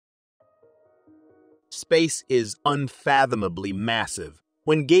Space is unfathomably massive.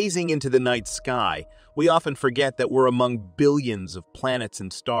 When gazing into the night sky, we often forget that we're among billions of planets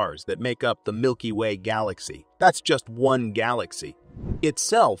and stars that make up the Milky Way galaxy. That's just one galaxy.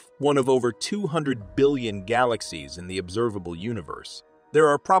 Itself, one of over 200 billion galaxies in the observable universe. There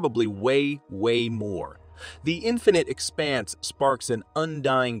are probably way more. The infinite expanse sparks an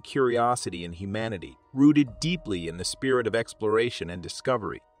undying curiosity in humanity, rooted deeply in the spirit of exploration and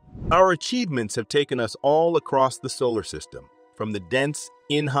discovery. Our achievements have taken us all across the solar system, from the dense,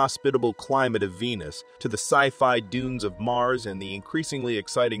 inhospitable climate of Venus to the sci-fi dunes of Mars and the increasingly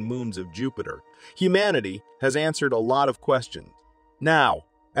exciting moons of Jupiter. Humanity has answered a lot of questions. Now,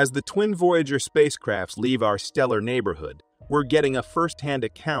 as the twin Voyager spacecrafts leave our stellar neighborhood, we're getting a first-hand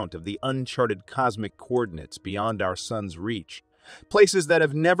account of the uncharted cosmic coordinates beyond our sun's reach, places that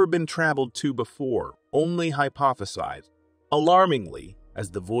have never been traveled to before, only hypothesized. Alarmingly,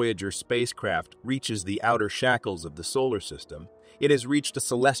 as the Voyager spacecraft reaches the outer shackles of the solar system, it has reached a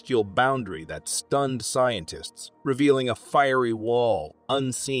celestial boundary that stunned scientists, revealing a fiery wall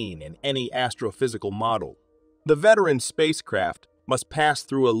unseen in any astrophysical model. The veteran spacecraft must pass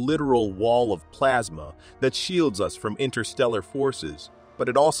through a literal wall of plasma that shields us from interstellar forces, but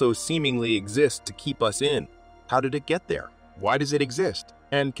it also seemingly exists to keep us in. How did it get there? Why does it exist?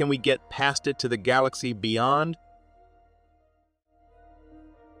 And can we get past it to the galaxy beyond?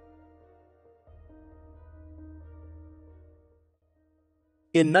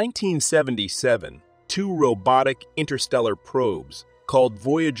 In 1977, two robotic interstellar probes, called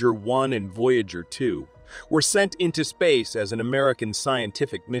Voyager 1 and Voyager 2, were sent into space as an American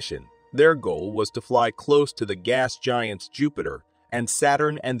scientific mission. Their goal was to fly close to the gas giants Jupiter and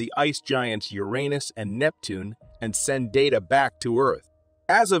Saturn and the ice giants Uranus and Neptune and send data back to Earth.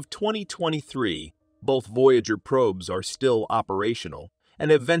 As of 2023, both Voyager probes are still operational and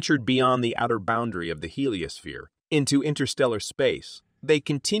have ventured beyond the outer boundary of the heliosphere into interstellar space. They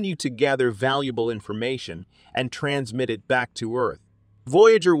continue to gather valuable information and transmit it back to Earth.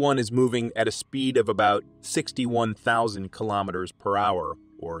 Voyager 1 is moving at a speed of about 61,000 kilometers per hour,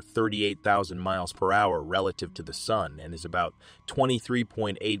 or 38,000 miles per hour relative to the Sun, and is about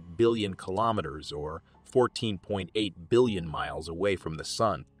 23.8 billion kilometers, or 14.8 billion miles away from the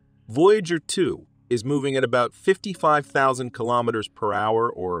Sun. Voyager 2 is moving at about 55,000 kilometers per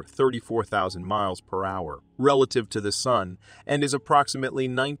hour, or 34,000 miles per hour, relative to the Sun, and is approximately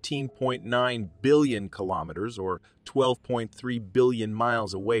 19.9 billion kilometers, or 12.3 billion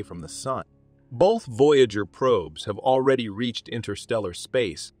miles away from the Sun. Both Voyager probes have already reached interstellar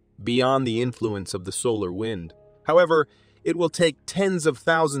space, beyond the influence of the solar wind. However, it will take tens of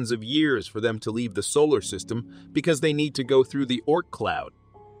thousands of years for them to leave the solar system because they need to go through the Oort cloud.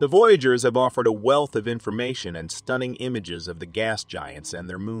 The Voyagers have offered a wealth of information and stunning images of the gas giants and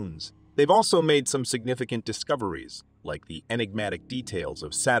their moons. They've also made some significant discoveries, like the enigmatic details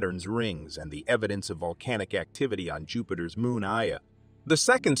of Saturn's rings and the evidence of volcanic activity on Jupiter's moon Io. The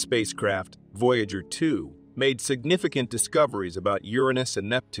second spacecraft, Voyager 2, made significant discoveries about Uranus and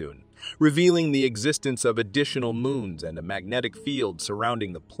Neptune, revealing the existence of additional moons and a magnetic field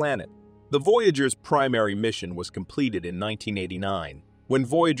surrounding the planet. The Voyager's primary mission was completed in 1989. When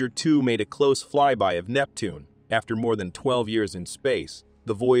Voyager 2 made a close flyby of Neptune, after more than 12 years in space,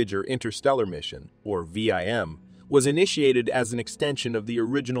 the Voyager Interstellar Mission, or VIM, was initiated as an extension of the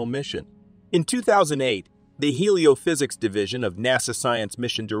original mission. In 2008, the Heliophysics Division of NASA Science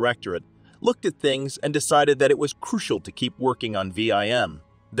Mission Directorate looked at things and decided that it was crucial to keep working on VIM.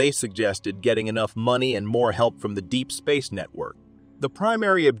 They suggested getting enough money and more help from the Deep Space Network. The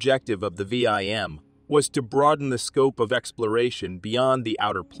primary objective of the VIM was to broaden the scope of exploration beyond the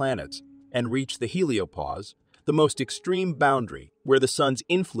outer planets and reach the heliopause, the most extreme boundary where the Sun's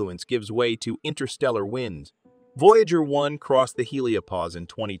influence gives way to interstellar winds. Voyager 1 crossed the heliopause in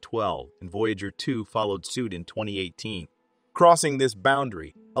 2012, and Voyager 2 followed suit in 2018. Crossing this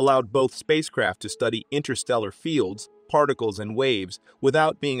boundary allowed both spacecraft to study interstellar fields, particles, and waves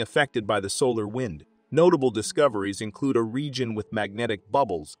without being affected by the solar wind. Notable discoveries include a region with magnetic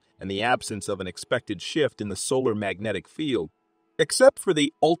bubbles and the absence of an expected shift in the solar magnetic field. Except for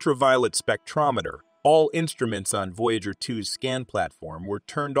the ultraviolet spectrometer, all instruments on Voyager 2's scan platform were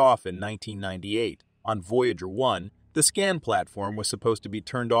turned off in 1998. On Voyager 1, the scan platform was supposed to be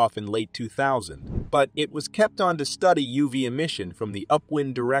turned off in late 2000, but it was kept on to study UV emission from the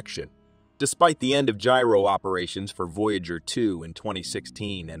upwind direction. Despite the end of gyro operations for Voyager 2 in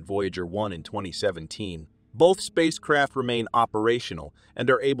 2016 and Voyager 1 in 2017, both spacecraft remain operational and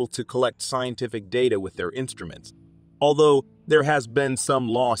are able to collect scientific data with their instruments. Although there has been some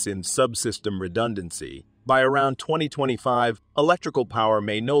loss in subsystem redundancy, By around 2025, electrical power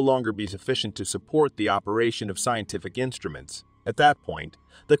may no longer be sufficient to support the operation of scientific instruments. At that point,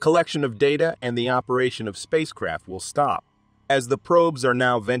 the collection of data and the operation of spacecraft will stop. As the probes are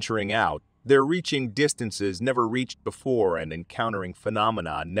now venturing out, they're reaching distances never reached before and encountering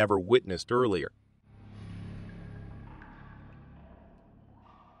phenomena never witnessed earlier.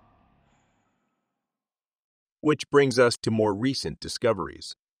 Which brings us to more recent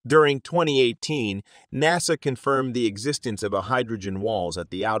discoveries. During 2018, NASA confirmed the existence of hydrogen walls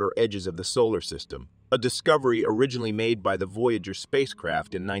at the outer edges of the solar system, a discovery originally made by the Voyager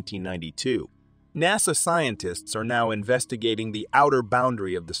spacecraft in 1992. NASA scientists are now investigating the outer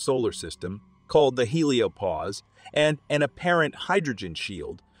boundary of the solar system, called the heliopause, and an apparent hydrogen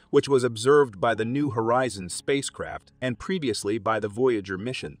shield, which was observed by the New Horizons spacecraft and previously by the Voyager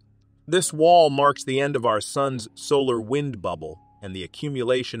mission. This wall marks the end of our sun's solar wind bubble and the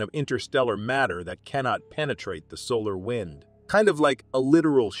accumulation of interstellar matter that cannot penetrate the solar wind, kind of like a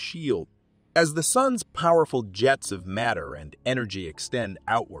literal shield. As the sun's powerful jets of matter and energy extend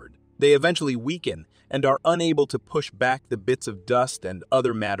outward, they eventually weaken and are unable to push back the bits of dust and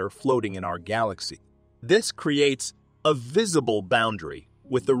other matter floating in our galaxy. This creates a visible boundary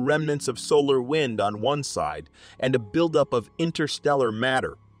with the remnants of solar wind on one side and a buildup of interstellar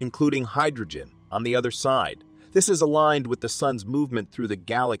matter, including hydrogen, on the other side. This is aligned with the sun's movement through the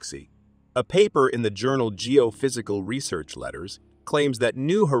galaxy. A paper in the journal Geophysical Research Letters claims that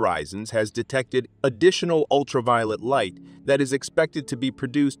New Horizons has detected additional ultraviolet light that is expected to be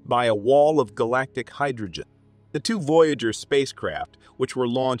produced by a wall of galactic hydrogen. The two Voyager spacecraft, which were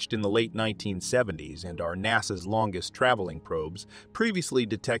launched in the late 1970s and are NASA's longest traveling probes, previously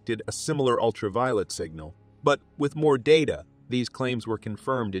detected a similar ultraviolet signal, but with more data, these claims were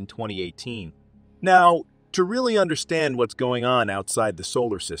confirmed in 2018. Now, to really understand what's going on outside the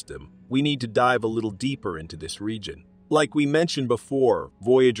solar system, we need to dive a little deeper into this region. Like we mentioned before,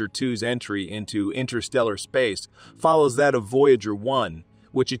 Voyager 2's entry into interstellar space follows that of Voyager 1,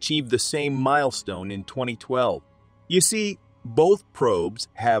 which achieved the same milestone in 2012. You see, both probes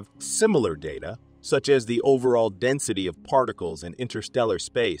have similar data, such as the overall density of particles in interstellar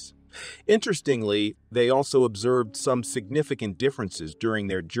space. Interestingly, they also observed some significant differences during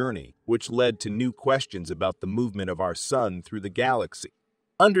their journey, which led to new questions about the movement of our sun through the galaxy.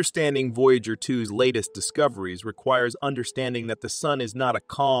 Understanding Voyager 2's latest discoveries requires understanding that the sun is not a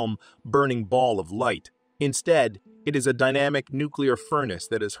calm, burning ball of light. Instead, it is a dynamic nuclear furnace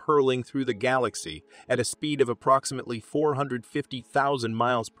that is hurling through the galaxy at a speed of approximately 450,000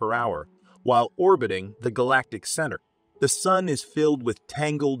 miles per hour, while orbiting the galactic center. The sun is filled with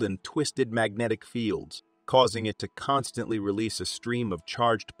tangled and twisted magnetic fields, causing it to constantly release a stream of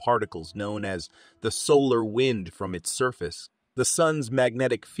charged particles known as the solar wind from its surface. The sun's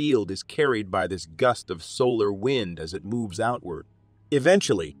magnetic field is carried by this gust of solar wind as it moves outward.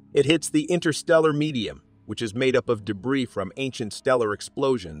 Eventually, it hits the interstellar medium, which is made up of debris from ancient stellar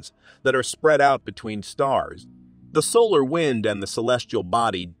explosions that are spread out between stars. The solar wind and the celestial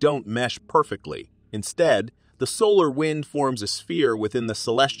body don't mesh perfectly. Instead, the solar wind forms a sphere within the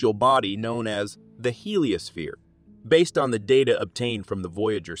celestial body known as the heliosphere. Based on the data obtained from the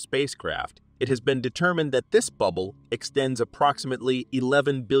Voyager spacecraft, it has been determined that this bubble extends approximately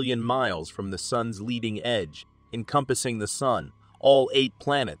 11 billion miles from the sun's leading edge, encompassing the sun, all 8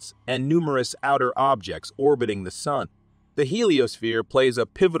 planets, and numerous outer objects orbiting the sun. The heliosphere plays a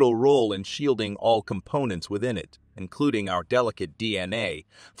pivotal role in shielding all components within it, including our delicate DNA,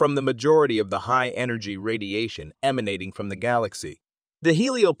 from the majority of the high-energy radiation emanating from the galaxy. The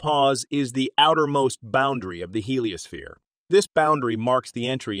heliopause is the outermost boundary of the heliosphere. This boundary marks the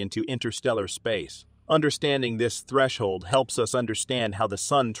entry into interstellar space. Understanding this threshold helps us understand how the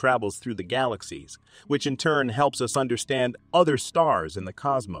sun travels through the galaxies, which in turn helps us understand other stars in the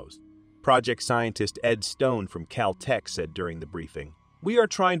cosmos. Project scientist Ed Stone from Caltech said during the briefing, "We are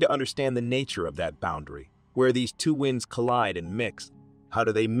trying to understand the nature of that boundary, where these two winds collide and mix. How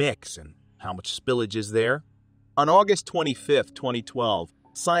do they mix, and how much spillage is there?" On August 25, 2012,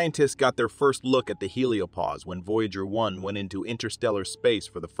 scientists got their first look at the heliopause when Voyager 1 went into interstellar space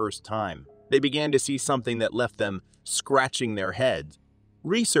for the first time. They began to see something that left them scratching their heads.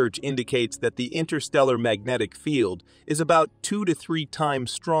 Research indicates that the interstellar magnetic field is about 2 to 3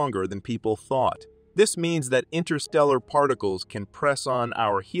 times stronger than people thought. This means that interstellar particles can press on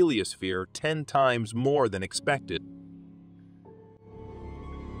our heliosphere 10 times more than expected.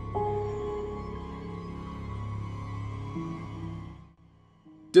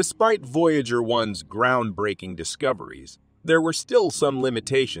 Despite Voyager 1's groundbreaking discoveries, there were still some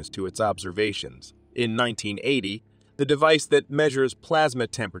limitations to its observations. In 1980, the device that measures plasma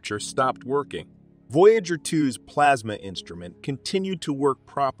temperature stopped working. Voyager 2's plasma instrument continued to work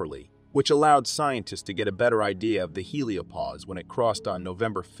properly, which allowed scientists to get a better idea of the heliopause when it crossed on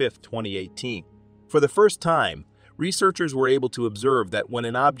November 5, 2018. For the first time, researchers were able to observe that when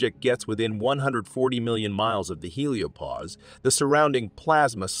an object gets within 140 million miles of the heliopause, the surrounding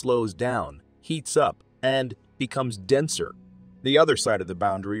plasma slows down, heats up, and becomes denser. The other side of the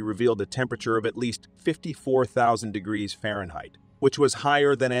boundary revealed a temperature of at least 54,000 degrees Fahrenheit, which was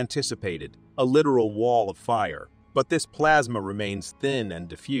higher than anticipated, a literal wall of fire. But this plasma remains thin and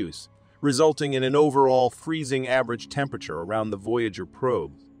diffuse, resulting in an overall freezing average temperature around the Voyager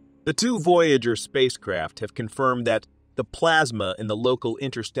probe. The two Voyager spacecraft have confirmed that the plasma in the local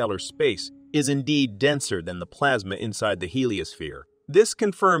interstellar space is indeed denser than the plasma inside the heliosphere. This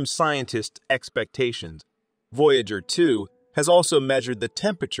confirms scientists' expectations. Voyager 2 has also measured the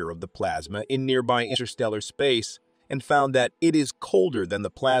temperature of the plasma in nearby interstellar space and found that it is colder than the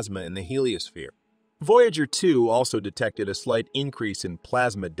plasma in the heliosphere. Voyager 2 also detected a slight increase in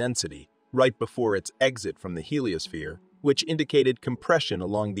plasma density right before its exit from the heliosphere, which indicated compression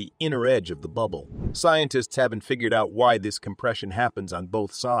along the inner edge of the bubble. Scientists haven't figured out why this compression happens on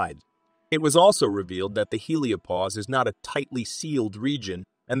both sides. It was also revealed that the heliopause is not a tightly sealed region,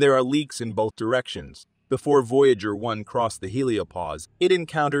 and there are leaks in both directions. Before Voyager 1 crossed the heliopause, it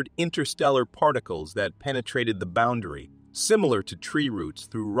encountered interstellar particles that penetrated the boundary, similar to tree roots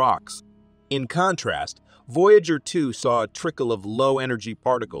through rocks. In contrast, Voyager 2 saw a trickle of low-energy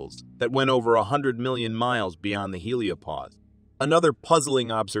particles that went over 100 million miles beyond the heliopause. Another puzzling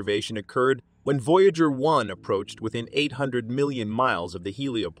observation occurred when Voyager 1 approached within 800 million miles of the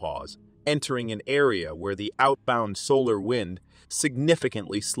heliopause, entering an area where the outbound solar wind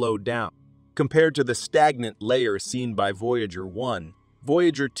significantly slowed down. Compared to the stagnant layer seen by Voyager 1,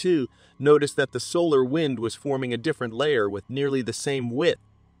 Voyager 2 noticed that the solar wind was forming a different layer with nearly the same width.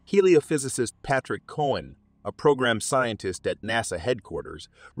 Heliophysicist Patrick Cohen, a program scientist at NASA headquarters,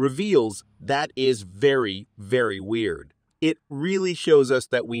 reveals that is very, very weird. It really shows us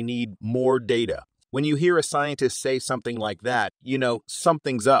that we need more data. When you hear a scientist say something like that, you know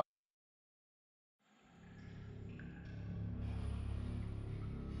something's up.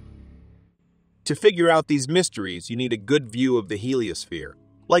 To figure out these mysteries, you need a good view of the heliosphere.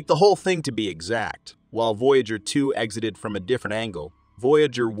 Like the whole thing to be exact. While Voyager 2 exited from a different angle,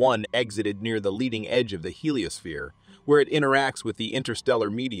 Voyager 1 exited near the leading edge of the heliosphere, where it interacts with the interstellar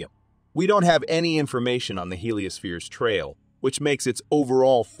medium. We don't have any information on the heliosphere's trail, which makes its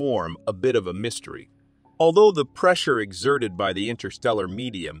overall form a bit of a mystery. Although the pressure exerted by the interstellar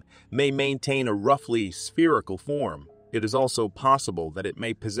medium may maintain a roughly spherical form, it is also possible that it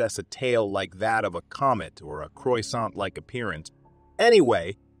may possess a tail like that of a comet or a croissant-like appearance.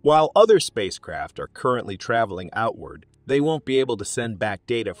 Anyway, while other spacecraft are currently traveling outward, they won't be able to send back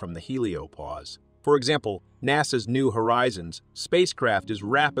data from the heliopause. For example, NASA's New Horizons spacecraft is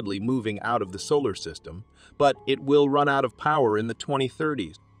rapidly moving out of the solar system, but it will run out of power in the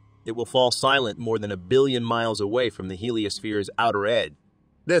 2030s. It will fall silent more than 1 billion miles away from the heliosphere's outer edge.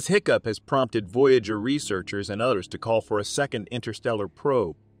 This hiccup has prompted Voyager researchers and others to call for a second interstellar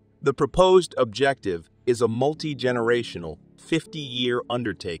probe. The proposed objective is a multi-generational, 50-year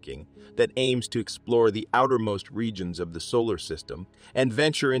undertaking that aims to explore the outermost regions of the solar system and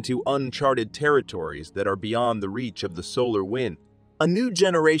venture into uncharted territories that are beyond the reach of the solar wind. A new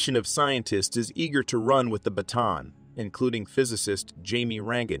generation of scientists is eager to run with the baton, including physicist Jamie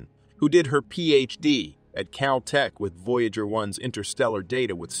Rangan, who did her PhD at Caltech with Voyager 1's interstellar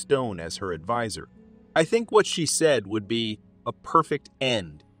data with Stone as her advisor. I think what she said would be a perfect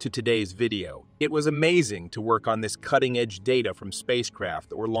end to today's video. It was amazing to work on this cutting-edge data from spacecraft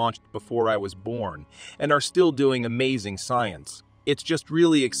that were launched before I was born and are still doing amazing science. It's just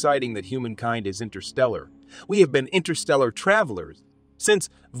really exciting that humankind is interstellar. We have been interstellar travelers. Since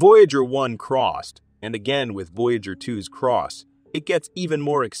Voyager 1 crossed, and again with Voyager 2's cross, it gets even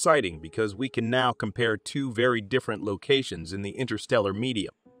more exciting because we can now compare two very different locations in the interstellar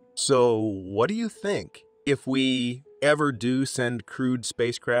medium. So, what do you think? If we ever do send crewed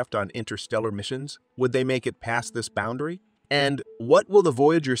spacecraft on interstellar missions, would they make it past this boundary? And what will the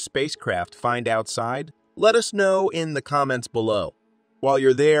Voyager spacecraft find outside? Let us know in the comments below. While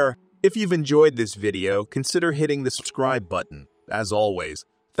you're there, if you've enjoyed this video, consider hitting the subscribe button. As always,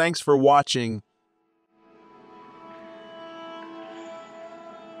 thanks for watching,